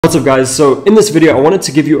What's up guys, so in this video I wanted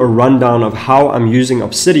to give you a rundown of how I'm using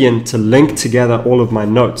Obsidian to link together all of my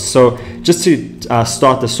notes. So just to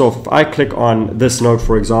start this off, if I click on this note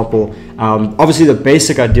for example, obviously the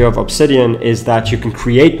basic idea of Obsidian is that you can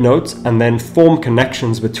create notes and then form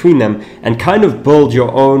connections between them and kind of build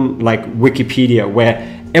your own like Wikipedia,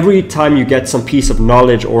 where every time you get some piece of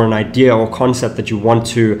knowledge or an idea or concept that you want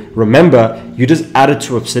to remember, you just add it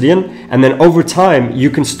to Obsidian, and then over time you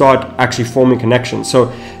can start actually forming connections. So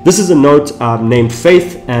this is a note named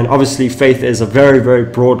faith, and obviously faith is a very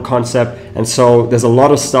broad concept, and so there's a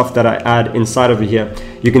lot of stuff that I add inside over here.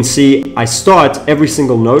 You can see I start every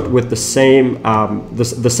single note with the same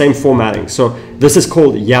the same formatting. So this is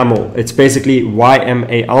called YAML. It's basically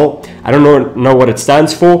YMAL. I don't know what it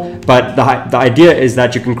stands for, but the idea is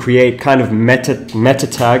that you can create kind of meta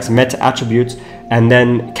tags, meta attributes, and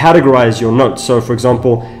then categorize your notes. So for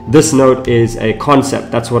example, this note is a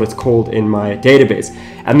concept. That's what it's called in my database.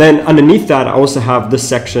 And then underneath that, I also have this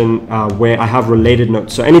section where I have related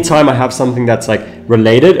notes. So anytime I have something that's like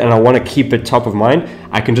related and I want to keep it top of mind,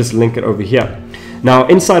 I can just link it over here. Now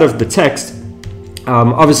inside of the text,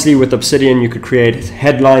 obviously with Obsidian, you could create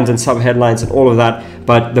headlines and subheadlines and all of that.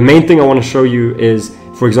 But the main thing I want to show you is,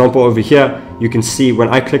 for example, over here, you can see when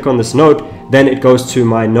I click on this note, then it goes to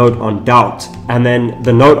my note on doubt. And then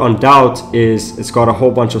the note on doubt it's got a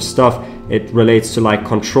whole bunch of stuff. It relates to like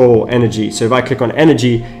control, energy. So if I click on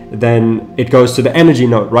energy, then it goes to the energy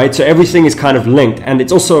note, right? So everything is kind of linked, and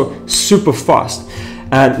it's also super fast.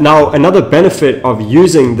 And now another benefit of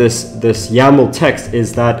using this YAML text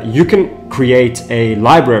is that you can create a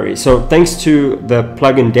library. So thanks to the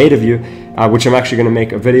plugin DataView, which I'm actually going to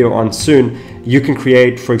make a video on soon, you can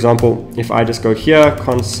create, for example, if I just go here,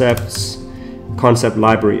 concept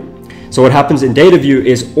library. So what happens in DataView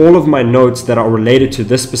is all of my notes that are related to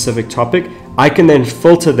this specific topic, I can then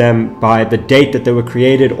filter them by the date that they were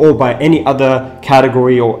created or by any other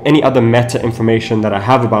category or any other meta information that I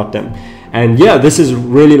have about them. And yeah, this is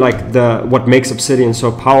really like what makes Obsidian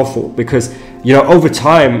so powerful, because you know, over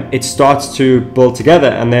time it starts to build together,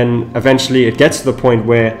 and then eventually it gets to the point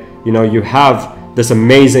where you know you have this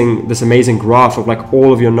amazing graph of like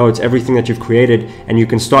all of your notes, everything that you've created, and you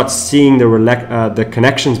can start seeing the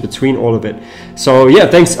connections between all of it. So yeah,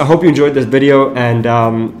 thanks. I hope you enjoyed this video, and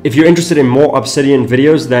if you're interested in more Obsidian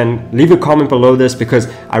videos, then leave a comment below this, because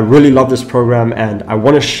I really love this program and I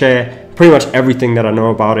want to share pretty much everything that I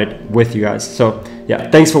know about it with you guys. So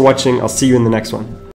yeah, thanks for watching. I'll see you in the next one.